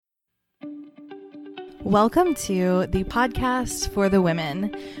Welcome to the podcast for the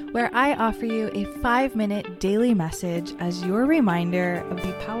women, where I offer you a 5-minute daily message as your reminder of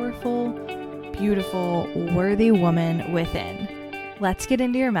the powerful, beautiful, worthy woman within. Let's get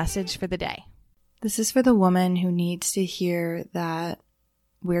into your message for the day. This is for the woman who needs to hear that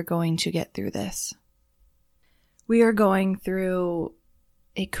we're going to get through this. We are going through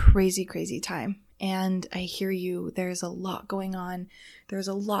a crazy, crazy time. And I hear you, there's a lot going on. There's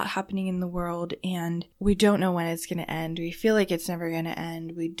a lot happening in the world and we don't know when it's going to end. We feel like it's never going to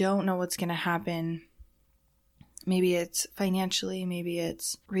end. We don't know what's going to happen. Maybe it's financially, maybe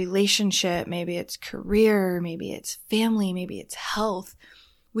it's relationship, maybe it's career, maybe it's family, maybe it's health.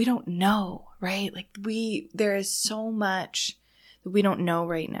 We don't know, right? There is so much that we don't know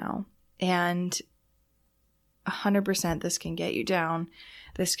right now. And 100% this can get you down.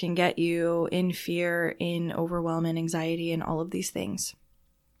 This can get you in fear, in overwhelm and anxiety and all of these things.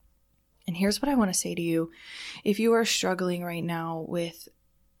 And here's what I want to say to you. If you are struggling right now with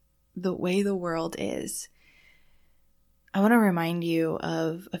the way the world is, I want to remind you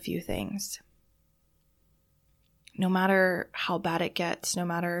of a few things. No matter how bad it gets, no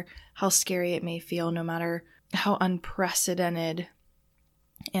matter how scary it may feel, no matter how unprecedented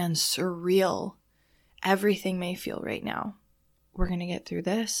and surreal everything may feel right now, we're going to get through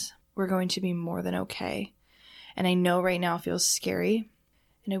this. We're going to be more than okay. And I know right now it feels scary.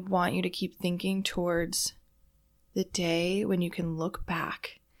 And I want you to keep thinking towards the day when you can look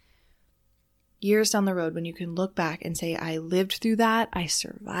back, years down the road, when you can look back and say, I lived through that. I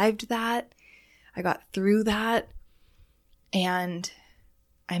survived that. I got through that. And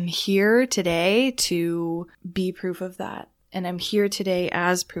I'm here today to be proof of that. And I'm here today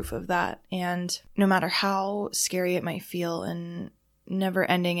as proof of that. And no matter how scary it might feel and never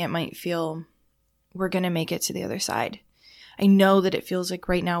ending it might feel, we're going to make it to the other side. I know that it feels like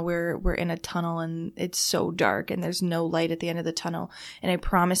right now we're in a tunnel and it's so dark and there's no light at the end of the tunnel. And I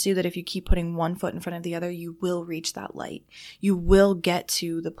promise you that if you keep putting one foot in front of the other, you will reach that light. You will get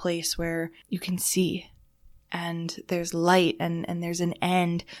to the place where you can see and there's light and there's an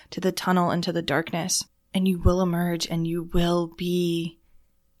end to the tunnel and to the darkness. And you will emerge and you will be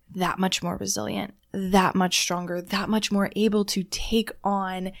that much more resilient, that much stronger, that much more able to take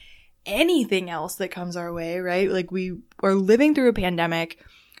on anything else that comes our way, right? Like we are living through a pandemic,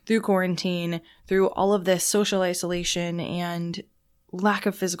 through quarantine, through all of this social isolation and lack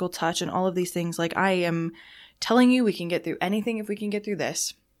of physical touch and all of these things. Like I am telling you, we can get through anything if we can get through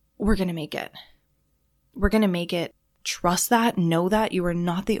this. We're going to make it. We're going to make it. Trust that. Know that you are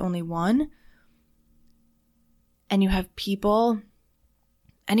not the only one. And you have people,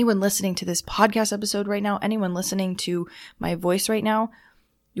 anyone listening to this podcast episode right now, anyone listening to my voice right now,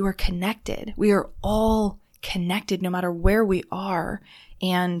 you are connected. We are all connected no matter where we are.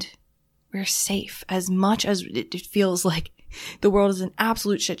 And we're safe. As much as it feels like the world is an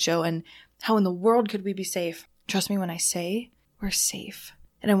absolute shit show and how in the world could we be safe? Trust me when I say we're safe.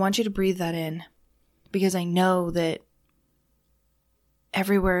 And I want you to breathe that in because I know that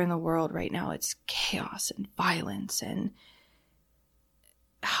everywhere in the world right now, it's chaos and violence and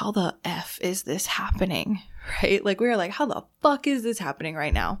how the F is this happening, right? Like we're like, how the fuck is this happening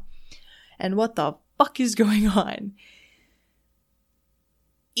right now? And what the fuck is going on?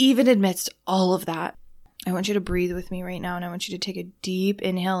 Even amidst all of that, I want you to breathe with me right now and I want you to take a deep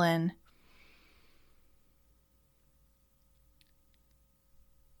inhale in.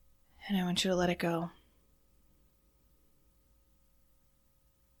 And I want you to let it go.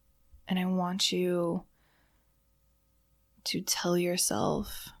 And I want you to tell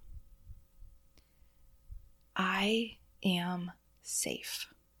yourself, I am safe.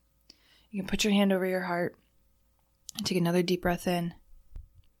 You can put your hand over your heart and take another deep breath in.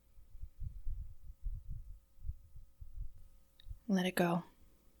 Let it go.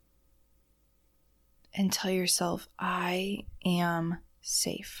 And tell yourself, I am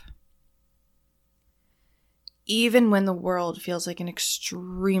safe. Even when the world feels like an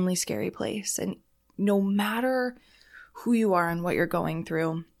extremely scary place, and no matter who you are and what you're going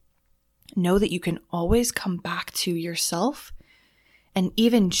through, know that you can always come back to yourself. And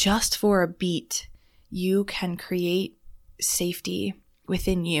even just for a beat, you can create safety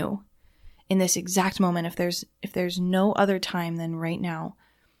within you in this exact moment. If there's no other time than right now,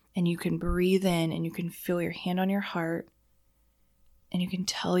 and you can breathe in and you can feel your hand on your heart and you can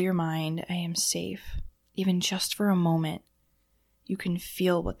tell your mind, I am safe. Even just for a moment, you can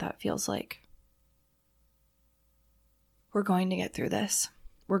feel what that feels like. We're going to get through this.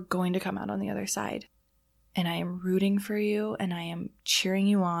 We're going to come out on the other side. And I am rooting for you and I am cheering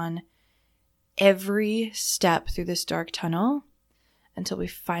you on every step through this dark tunnel until we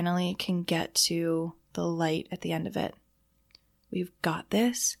finally can get to the light at the end of it. We've got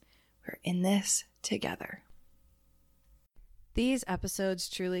this. We're in this together. These episodes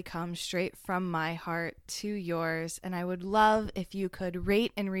truly come straight from my heart to yours, and I would love if you could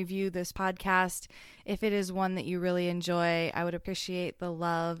rate and review this podcast. If it is one that you really enjoy, I would appreciate the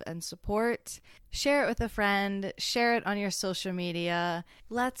love and support. Share it with a friend, share it on your social media.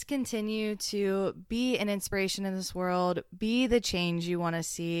 Let's continue to be an inspiration in this world, be the change you want to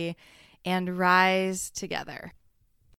see, and rise together.